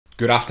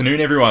Good afternoon,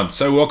 everyone.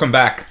 So welcome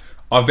back.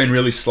 I've been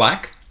really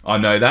slack. I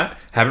know that.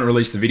 Haven't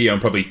released the video in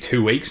probably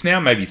 2 weeks now,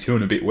 maybe 2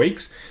 and a bit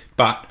weeks.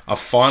 But I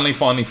finally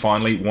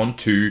want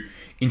to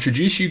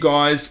introduce you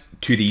guys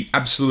to the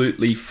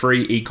absolutely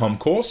free ecom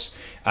course.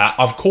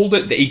 I've called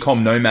it the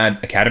Ecom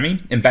Nomad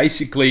Academy. And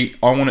basically,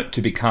 I want it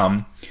to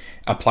become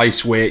a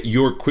place where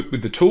you're equipped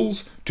with the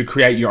tools to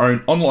create your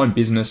own online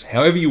business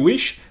however you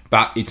wish,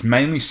 but it's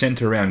mainly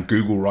centered around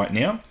Google right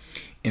now.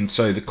 And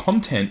so the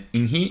content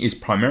in here is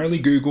primarily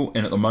Google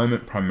and at the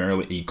moment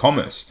primarily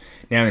e-commerce.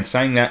 Now in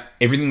saying that,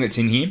 everything that's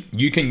in here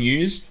you can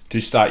use to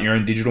start your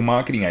own digital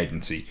marketing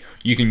agency.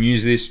 You can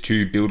use this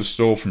to build a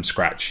store from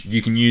scratch.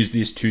 You can use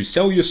this to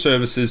sell your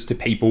services to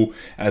people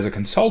as a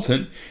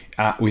consultant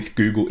with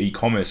Google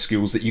e-commerce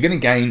skills that you're going to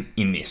gain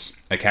in this,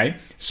 okay?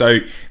 So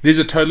this is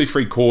a totally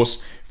free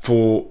course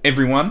for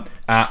everyone.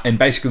 And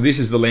basically this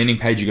is the landing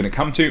page you're going to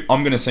come to.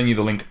 I'm going to send you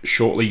the link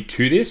shortly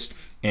to this,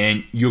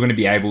 and you're going to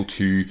be able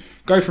to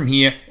go from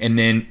here and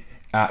then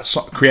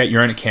create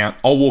your own account.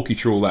 I'll walk you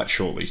through all that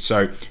shortly.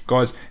 So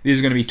guys, this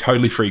is going to be a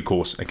totally free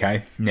course,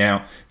 okay?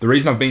 Now, the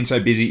reason I've been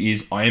so busy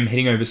is I am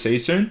heading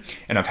overseas soon,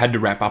 and I've had to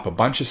wrap up a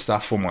bunch of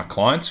stuff for my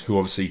clients who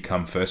obviously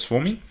come first for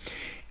me.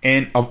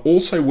 And I've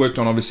also worked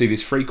on obviously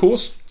this free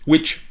course,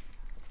 which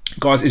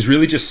guys is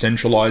really just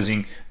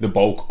centralizing the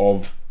bulk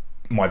of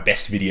my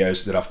best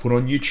videos that I've put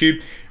on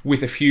YouTube,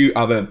 with a few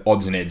other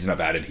odds and ends that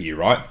I've added here,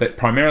 right? But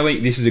primarily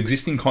this is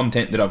existing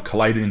content that I've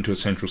collated into a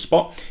central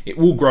spot. It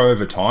will grow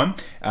over time.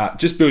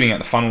 Just building out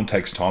the funnel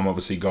takes time,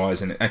 obviously,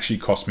 guys, and it actually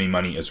costs me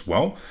money as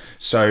well.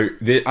 So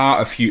there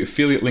are a few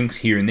affiliate links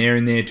here and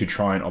there to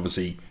try and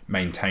obviously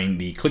maintain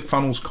the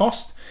ClickFunnels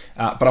cost.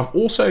 But I've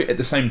also at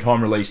the same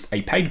time released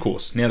a paid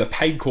course. Now the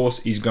paid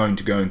course is going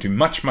to go into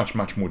much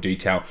more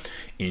detail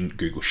in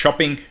Google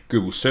Shopping,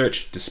 Google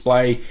Search,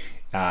 Display,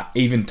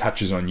 even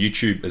touches on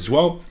YouTube as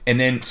well, and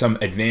then some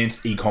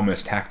advanced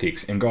e-commerce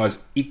tactics. And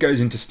guys, it goes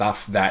into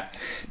stuff that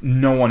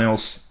no one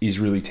else is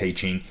really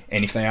teaching,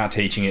 and if they are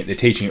teaching it, they're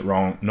teaching it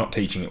wrong, not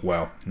teaching it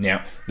well.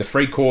 Now, the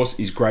free course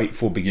is great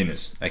for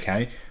beginners,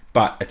 okay?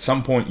 But at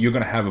some point, you're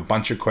gonna have a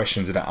bunch of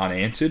questions that are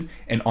unanswered,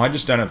 and I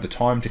just don't have the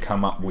time to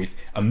come up with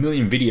a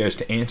million videos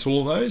to answer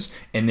all of those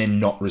and then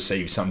not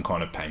receive some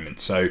kind of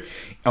payment. So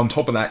on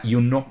top of that,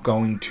 you're not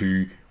going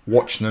to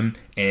watch them,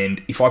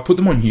 and if I put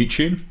them on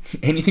YouTube,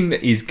 anything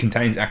that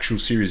contains actual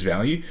serious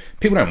value,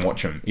 people don't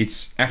watch them.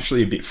 It's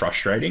actually a bit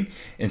frustrating.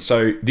 And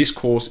so this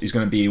course is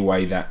going to be a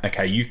way that,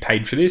 okay, you've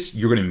paid for this,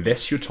 you're going to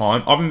invest your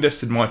time. I've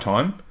invested my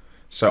time,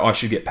 so I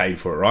should get paid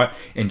for it, right?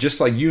 And just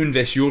like you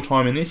invest your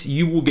time in this,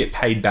 you will get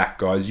paid back,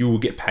 guys. You will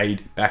get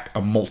paid back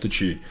a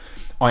multitude.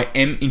 I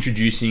am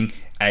introducing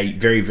a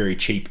very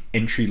cheap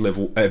entry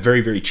level, a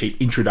very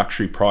cheap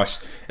introductory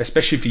price,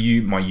 especially for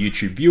you, my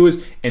YouTube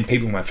viewers, and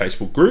people in my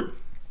Facebook group.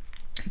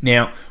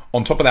 Now,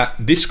 on top of that,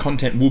 this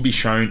content will be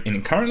shown, and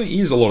it currently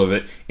is a lot of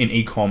it, in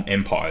Ecom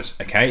Empires,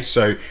 okay?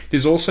 So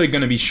there's also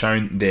going to be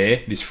shown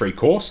there, this free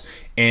course,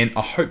 and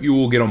I hope you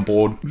all get on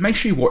board. Make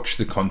sure you watch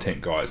the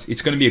content, guys.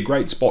 It's going to be a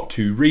great spot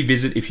to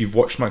revisit if you've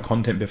watched my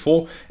content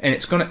before, and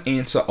it's going to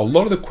answer a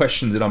lot of the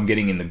questions that I'm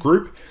getting in the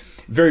group.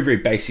 Very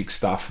basic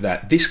stuff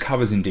that this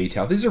covers in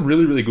detail. This is a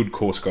really good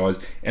course, guys,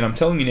 and I'm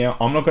telling you now,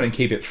 I'm not going to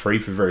keep it free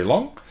for very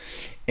long.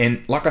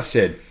 And like I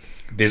said,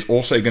 there's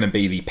also going to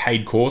be the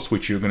paid course,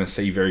 which you're going to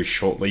see very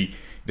shortly,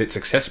 that's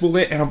accessible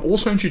there. And I've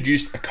also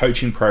introduced a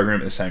coaching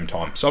program at the same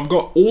time. So I've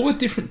got all the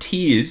different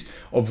tiers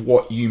of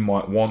what you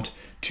might want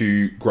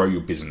to grow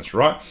your business,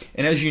 right?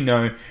 And as you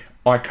know,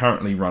 I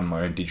currently run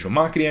my own digital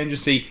marketing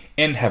agency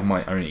and have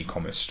my own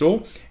e-commerce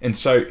store. And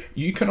so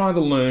you can either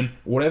learn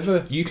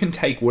whatever, you can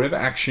take whatever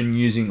action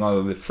using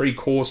either the free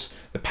course,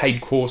 the paid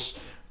course,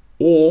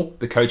 or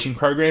the coaching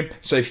program.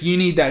 So if you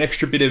need that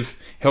extra bit of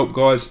help,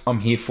 guys, I'm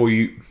here for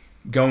you.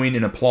 Go in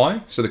and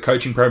apply. So the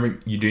coaching program,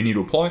 you do need to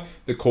apply.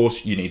 The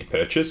course, you need to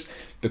purchase.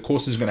 The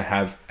course is going to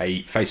have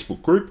a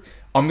Facebook group.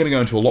 I'm going to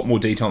go into a lot more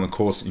detail on the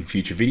course in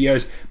future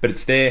videos, but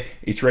it's there.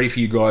 It's ready for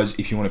you guys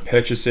if you want to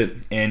purchase it,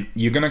 and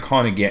you're going to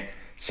kind of get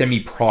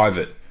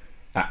semi-private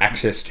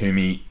access to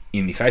me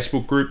in the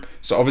Facebook group.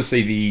 So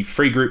obviously the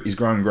free group is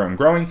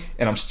growing,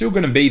 and I'm still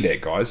going to be there,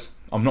 guys.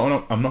 I'm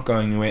not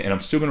going anywhere, and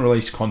I'm still going to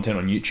release content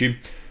on YouTube.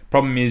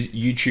 Problem is,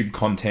 YouTube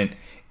content,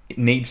 it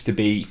needs to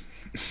be,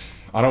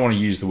 I don't want to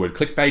use the word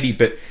clickbaity,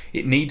 but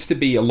it needs to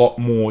be a lot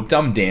more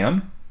dumbed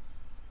down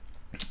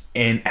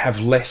and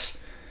have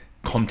less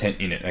content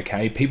in it,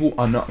 okay? People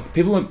are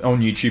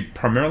on YouTube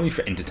primarily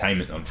for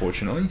entertainment,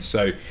 unfortunately.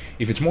 So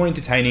if it's more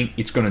entertaining,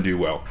 it's going to do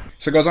well.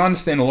 So guys, I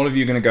understand a lot of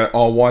you are going to go,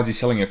 oh, why is he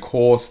selling a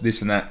course,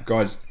 this and that?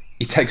 Guys,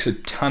 it takes a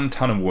ton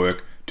of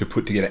work to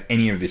put together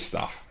any of this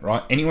stuff,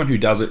 right? Anyone who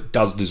does it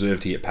does deserve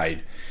to get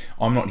paid.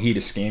 I'm not here to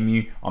scam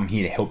you. I'm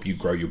here to help you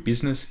grow your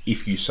business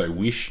if you so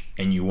wish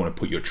and you want to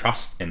put your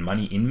trust and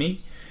money in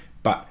me.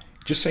 But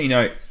just so you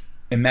know,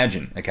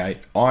 imagine, okay,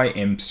 I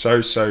am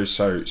so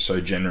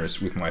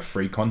generous with my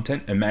free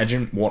content.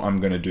 Imagine what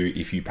I'm going to do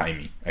if you pay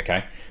me,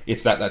 okay?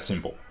 It's that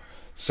simple.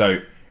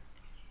 So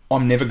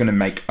I'm never going to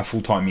make a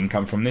full-time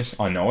income from this.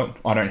 I know it.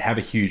 I don't have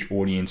a huge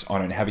audience. I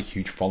don't have a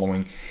huge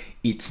following.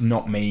 it's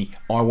not me.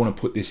 I want to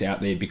put this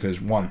out there because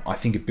one, I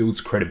think it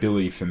builds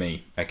credibility for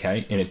me,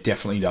 okay? And it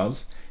definitely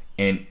does.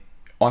 And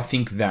I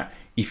think that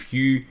if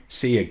you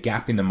see a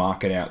gap in the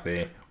market out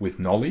there with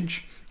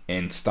knowledge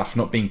and stuff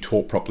not being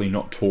taught properly,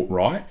 not taught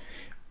right,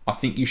 I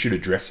think you should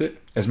address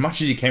it as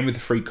much as you can with the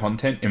free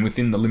content and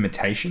within the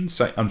limitations.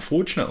 So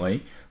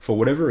unfortunately, for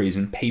whatever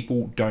reason,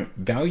 people don't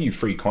value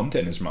free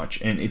content as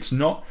much. And it's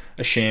not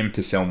a sham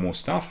to sell more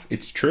stuff.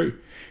 It's true.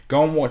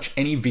 Go and watch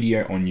any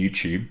video on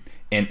YouTube,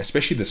 and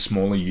especially the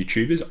smaller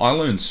YouTubers. I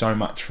learned so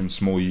much from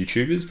small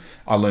YouTubers.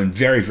 I learned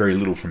very, very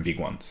little from big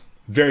ones.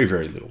 Very,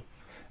 very little.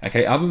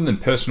 Okay, other than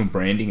personal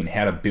branding and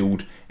how to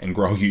build and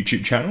grow a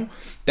YouTube channel,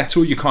 that's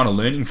all you're kind of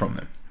learning from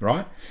them,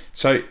 right?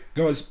 So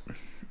guys,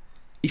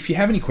 if you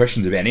have any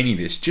questions about any of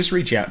this, just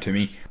reach out to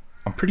me.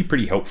 I'm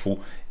pretty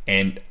helpful,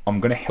 and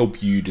I'm going to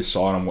help you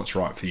decide on what's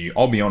right for you.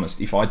 I'll be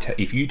honest,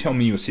 if you tell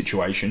me your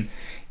situation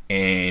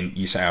and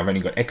you say I've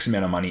only got X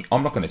amount of money,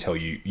 I'm not going to tell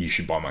you you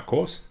should buy my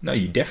course. No,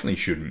 you definitely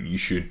shouldn't. You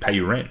should pay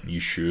your rent. You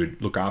should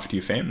look after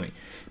your family.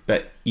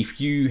 But if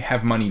you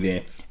have money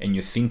there and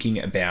you're thinking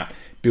about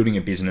building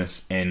a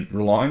business and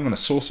relying on a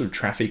source of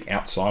traffic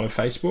outside of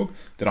Facebook,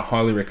 that I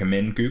highly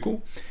recommend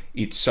Google.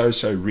 It's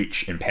so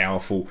rich and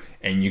powerful,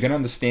 and you're going to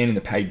understand in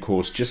the paid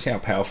course just how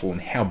powerful and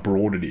how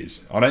broad it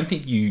is. I don't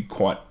think you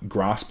quite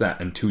grasp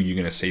that until you're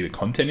going to see the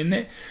content in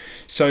there.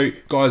 So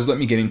guys, let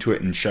me get into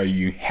it and show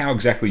you how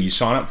exactly you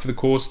sign up for the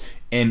course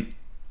and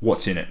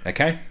what's in it,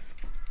 okay?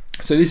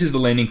 So this is the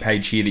landing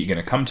page here that you're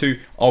going to come to.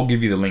 I'll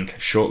give you the link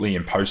shortly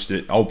and post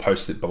it. I'll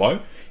post it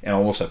below, and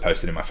I'll also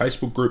post it in my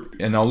Facebook group,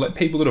 and I'll let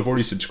people that have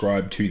already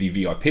subscribed to the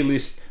VIP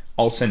list,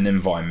 I'll send them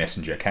via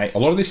Messenger, okay? A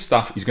lot of this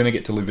stuff is going to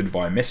get delivered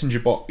via Messenger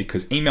bot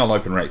because email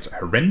open rates are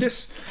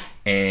horrendous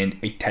and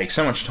it takes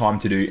so much time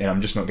to do, and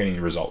I'm just not getting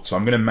the results. So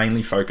I'm going to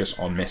mainly focus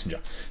on Messenger.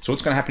 So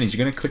what's going to happen is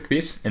you're going to click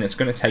this and it's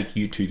going to take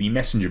you to the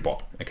Messenger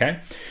bot, okay?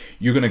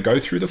 You're going to go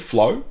through the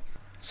flow.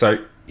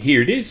 So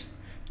here it is.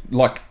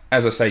 Like,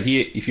 as I say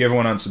here, if you ever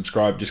want to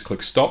unsubscribe, just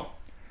click stop.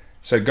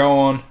 So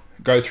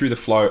go through the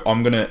flow.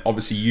 I'm going to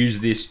obviously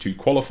use this to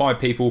qualify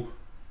people.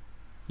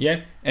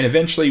 Yeah. And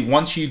eventually,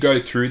 once you go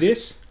through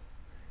this,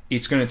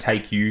 it's going to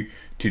take you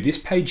to this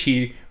page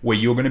here where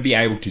you're going to be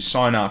able to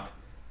sign up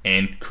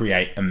and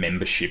create a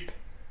membership.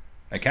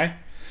 Okay.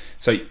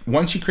 So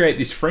once you create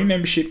this free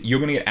membership, you're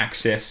going to get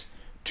access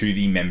to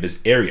the members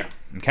area.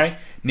 Okay.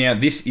 Now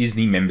this is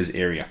the members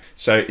area.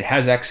 So it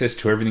has access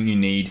to everything you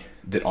need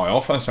that I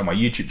offer. So my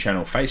YouTube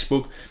channel,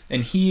 Facebook,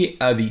 and here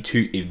are the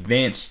two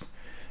advanced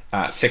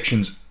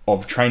sections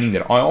of training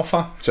that I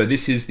offer. So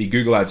this is the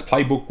Google Ads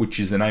Playbook, which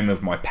is the name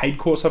of my paid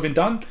course I've been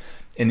done.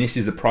 And this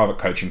is the private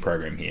coaching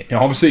program here.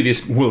 Now, obviously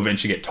this will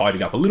eventually get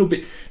tidied up a little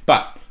bit,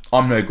 but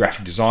I'm no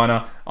graphic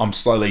designer. I'm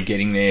slowly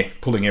getting there,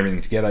 pulling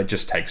everything together. It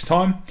just takes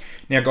time.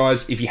 Now,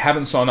 guys, if you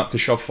haven't signed up to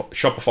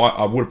Shopify,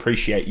 I would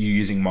appreciate you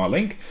using my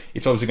link.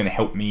 It's obviously going to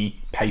help me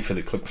pay for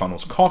the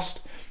ClickFunnels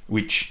cost,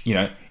 which, you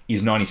know,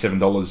 is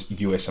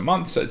 $97 US a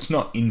month. So it's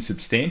not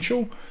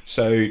insubstantial.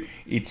 So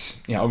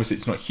it's, you know, obviously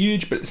it's not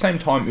huge, but at the same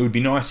time, it would be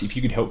nice if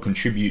you could help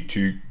contribute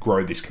to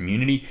grow this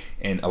community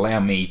and allow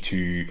me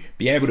to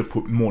be able to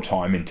put more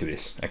time into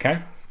this,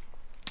 okay?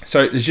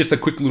 So there's just a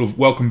quick little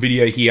welcome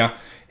video here,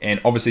 and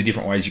obviously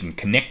different ways you can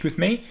connect with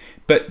me.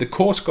 But the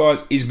course,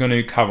 guys, is going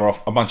to cover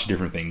off a bunch of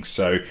different things.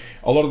 So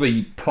a lot of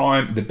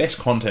the best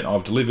content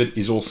I've delivered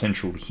is all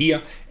central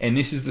here. And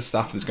this is the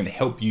stuff that's going to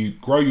help you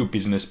grow your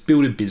business,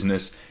 build a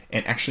business,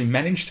 and actually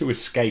manage to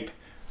escape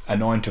a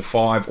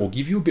 9-to-5 or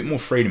give you a bit more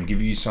freedom,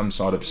 give you some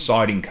sort of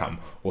side income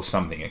or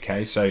something,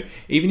 okay? So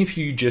even if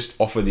you just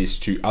offer this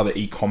to other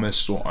e-commerce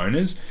store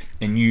owners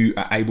and you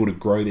are able to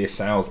grow their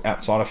sales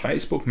outside of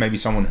Facebook, maybe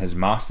someone has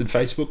mastered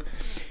Facebook,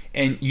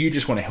 and you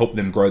just want to help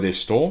them grow their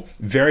store,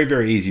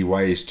 very easy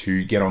ways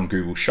to get on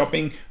Google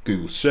Shopping,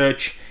 Google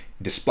Search,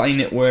 Display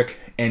Network,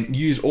 and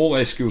use all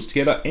those skills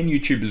together, and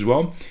YouTube as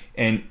well,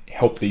 and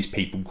help these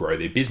people grow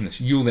their business.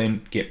 You'll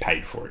then get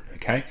paid for it,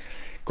 okay?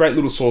 Great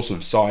little source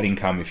of side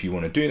income if you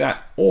want to do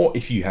that, or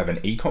if you have an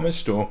e-commerce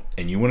store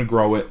and you want to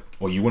grow it,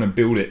 or you want to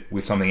build it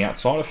with something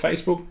outside of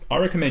Facebook, I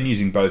recommend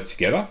using both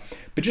together.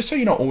 But just so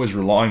you're not always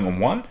relying on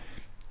one,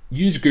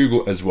 use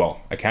Google as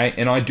well, okay?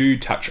 And I do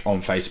touch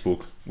on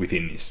Facebook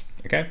within this,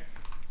 okay?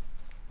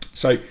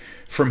 So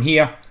from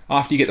here,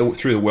 after you get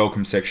through the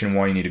welcome section,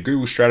 why you need a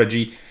Google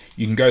strategy,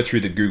 you can go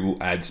through the Google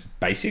Ads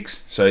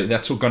basics. So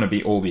that's all going to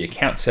be all the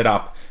account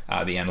setup,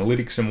 the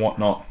analytics and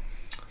whatnot.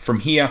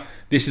 From here,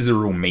 this is the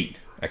real meat,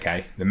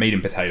 okay? The meat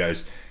and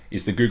potatoes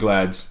is the Google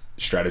Ads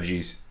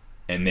strategies,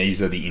 and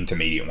these are the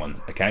intermediate ones,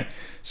 okay?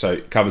 So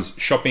it covers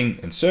shopping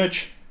and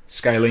search,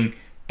 scaling,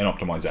 and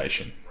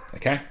optimization,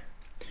 okay?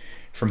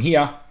 From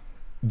here,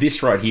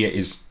 this right here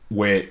is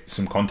where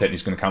some content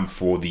is going to come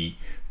for the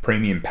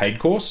premium paid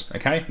course,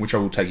 okay, which I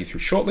will take you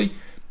through shortly.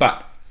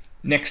 But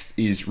next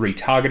is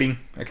retargeting,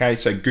 okay,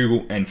 so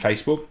Google and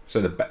Facebook,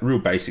 so the real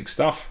basic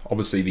stuff.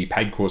 Obviously the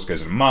paid course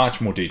goes into much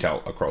more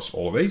detail across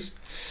all of these.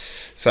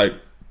 So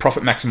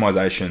profit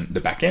maximization,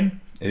 the back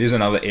end, it is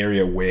another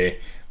area where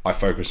I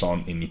focus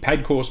on in the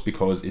paid course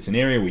because it's an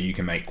area where you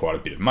can make quite a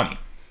bit of money,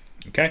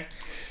 okay?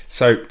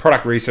 So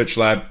Product Research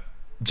Lab,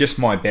 just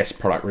my best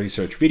product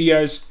research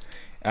videos.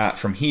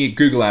 From here,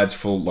 Google Ads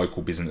for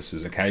local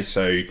businesses, okay?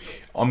 So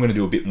I'm gonna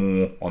do a bit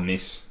more on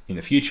this in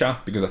the future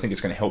because I think it's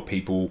gonna help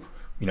people,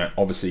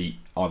 obviously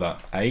either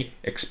A,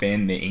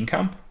 expand their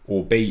income,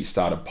 or B,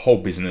 start a whole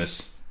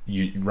business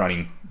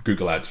running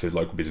Google Ads for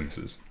local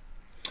businesses.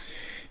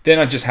 Then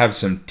I just have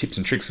some tips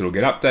and tricks that'll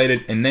get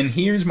updated. And then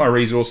here is my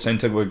resource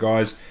center where,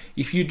 guys,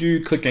 if you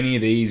do click any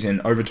of these and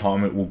over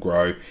time it will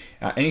grow,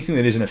 anything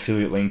that is an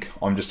affiliate link,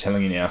 I'm just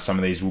telling you now, some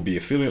of these will be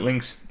affiliate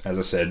links. As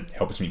I said,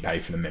 helps me pay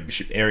for the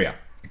membership area,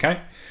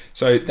 okay?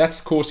 So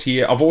that's the course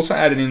here. I've also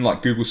added in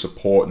like Google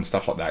support and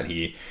stuff like that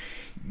here.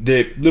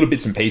 They're little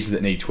bits and pieces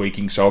that need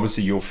tweaking. So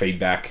obviously your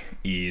feedback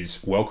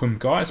is welcome,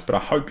 guys, but I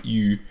hope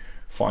you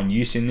find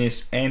use in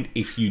this. And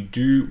if you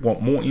do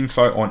want more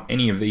info on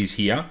any of these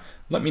here,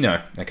 let me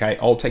know, okay?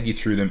 I'll take you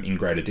through them in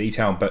greater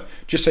detail, but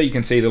just so you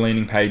can see the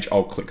landing page,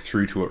 I'll click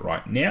through to it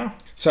right now.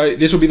 So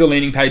this will be the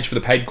landing page for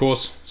the paid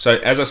course. So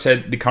as I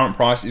said, the current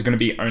price is gonna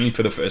be only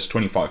for the first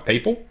 25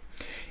 people.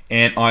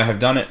 And I have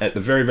done it at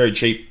the very, very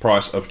cheap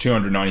price of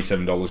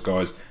 $297,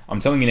 guys. I'm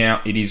telling you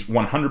now, it is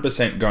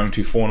 100% going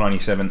to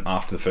 $497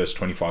 after the first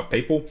 25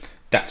 people.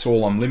 That's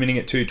all I'm limiting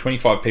it to,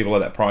 25 people at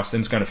that price,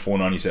 then it's going to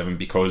 $497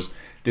 because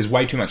there's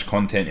way too much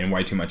content and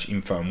way too much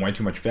info and way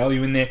too much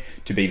value in there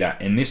to be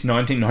that. And this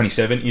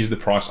 $1997 is the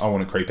price I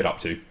want to creep it up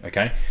to,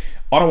 okay?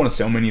 I don't want to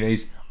sell many of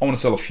these. I want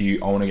to sell a few.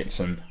 I want to get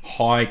some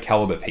high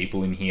caliber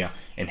people in here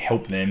and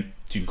help them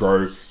to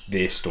grow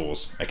their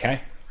stores,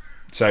 okay?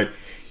 So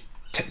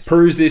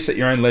peruse this at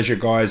your own leisure,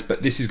 guys,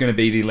 but this is going to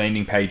be the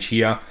landing page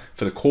here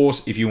for the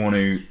course. If you want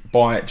to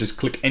buy it, just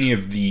click any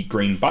of the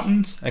green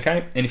buttons,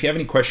 okay? And if you have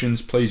any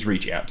questions, please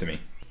reach out to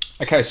me.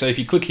 Okay, so if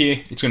you click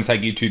here, it's going to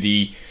take you to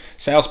the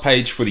sales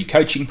page for the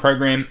coaching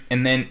program,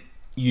 and then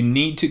you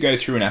need to go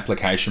through an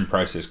application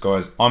process,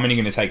 guys. I'm only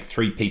going to take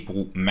 3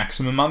 people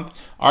maximum a month.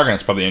 I reckon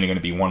it's probably only going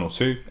to be 1 or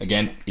 2.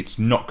 Again, it's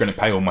not going to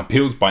pay all my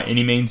bills by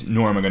any means,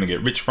 nor am I going to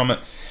get rich from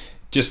it.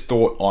 Just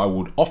thought I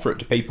would offer it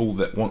to people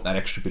that want that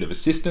extra bit of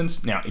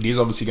assistance. Now, it is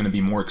obviously going to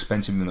be more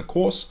expensive than the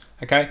course,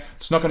 okay?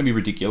 It's not going to be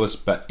ridiculous,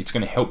 but it's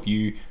going to help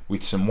you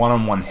with some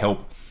one-on-one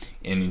help.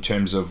 And in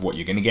terms of what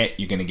you're going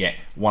to get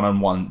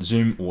one-on-one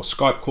Zoom or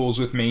Skype calls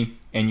with me,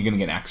 and you're going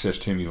to get access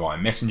to me via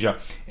Messenger.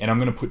 And I'm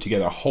going to put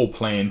together a whole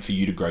plan for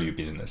you to grow your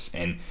business.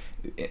 And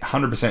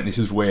 100%, this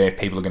is where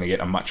people are going to get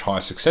a much higher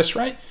success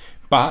rate,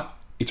 but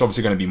it's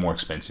obviously going to be more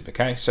expensive,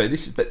 okay? So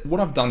but what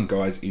I've done,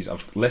 guys, is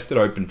I've left it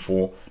open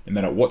for no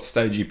matter what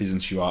stage of your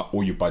business you are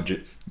or your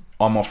budget,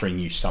 I'm offering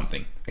you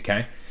something,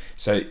 okay?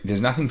 So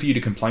there's nothing for you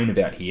to complain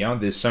about here.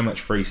 There's so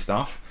much free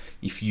stuff.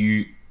 If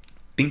you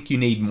think you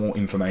need more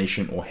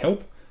information or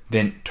help,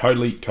 then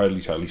totally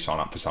sign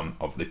up for some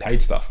of the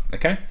paid stuff,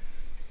 okay?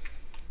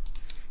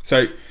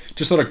 So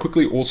just thought I'd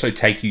quickly also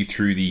take you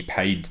through the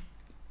paid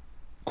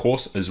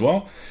course as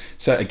well.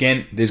 So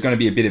again, there's going to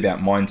be a bit about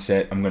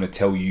mindset. I'm going to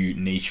tell you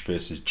niche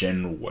versus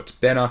general, what's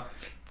better,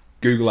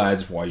 Google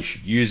Ads, why you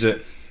should use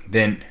it.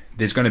 Then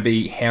there's going to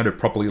be how to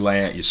properly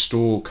lay out your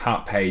store,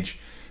 cart page,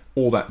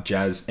 all that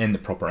jazz, and the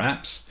proper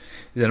apps.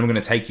 Then I'm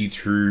going to take you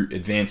through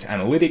advanced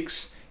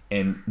analytics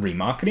and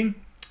remarketing.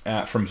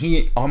 From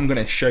here, I'm going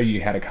to show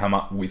you how to come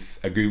up with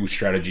a Google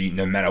strategy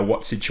no matter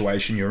what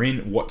situation you're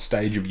in, what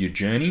stage of your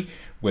journey,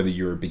 whether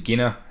you're a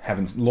beginner,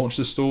 haven't launched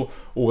a store,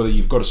 or whether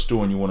you've got a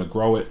store and you want to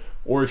grow it,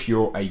 or if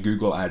you're a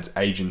Google Ads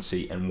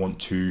agency and want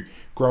to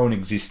grow an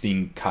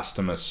existing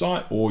customer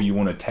site, or you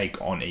want to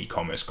take on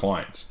e-commerce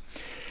clients.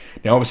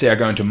 Now, obviously, I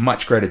go into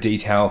much greater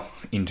detail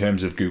in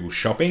terms of Google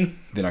Shopping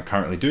than I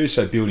currently do,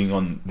 so building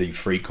on the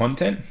free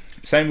content.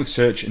 Same with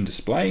search and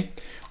display.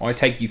 I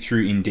take you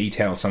through in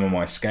detail some of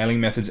my scaling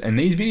methods, and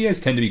these videos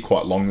tend to be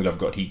quite long that I've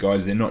got here,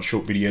 guys. They're not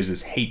short videos.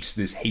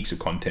 There's heaps of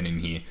content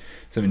in here.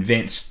 Some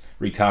advanced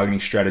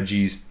retargeting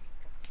strategies,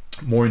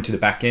 more into the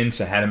back end,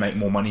 so how to make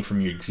more money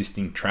from your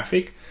existing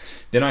traffic.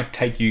 Then I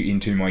take you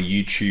into my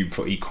YouTube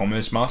for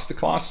e-commerce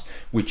masterclass,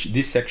 which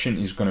this section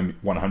is going to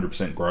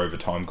 100% grow over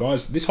time,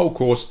 guys. This whole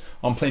course,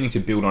 I'm planning to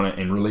build on it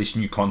and release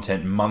new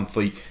content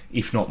monthly,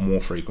 if not more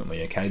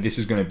frequently, okay? This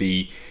is going to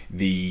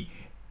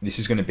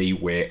be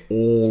where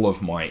all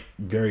of my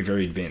very,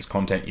 very advanced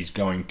content is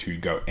going to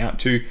go out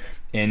to.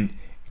 And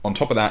on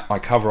top of that, I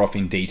cover off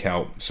in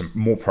detail some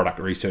more product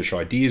research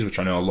ideas, which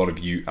I know a lot of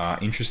you are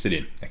interested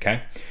in,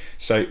 okay?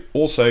 So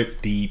also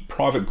the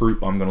private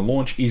group I'm gonna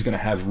launch is gonna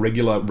have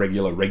regular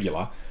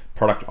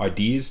product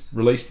ideas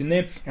released in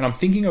there. And I'm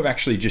thinking of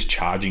actually just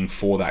charging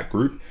for that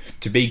group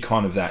to be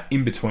kind of that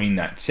in between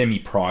that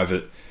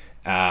semi-private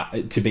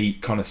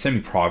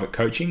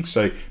coaching.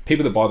 So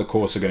people that buy the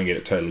course are going to get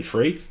it totally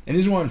free. And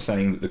this is why I'm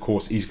saying that the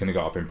course is going to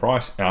go up in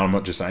price. And I'm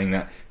not just saying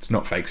that, it's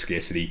not fake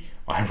scarcity.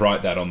 I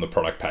write that on the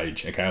product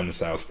page, okay, on the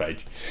sales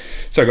page.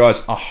 So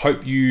guys, I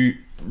hope you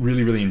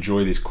really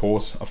enjoy this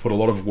course. I've put a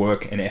lot of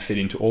work and effort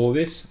into all of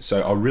this.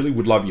 So I really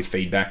would love your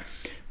feedback.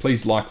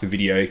 Please like the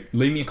video,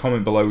 leave me a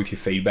comment below with your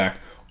feedback,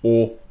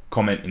 or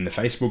comment in the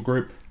Facebook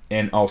group,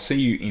 and I'll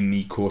see you in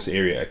the course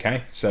area,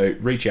 okay? So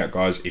reach out,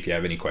 guys, if you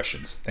have any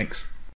questions. Thanks.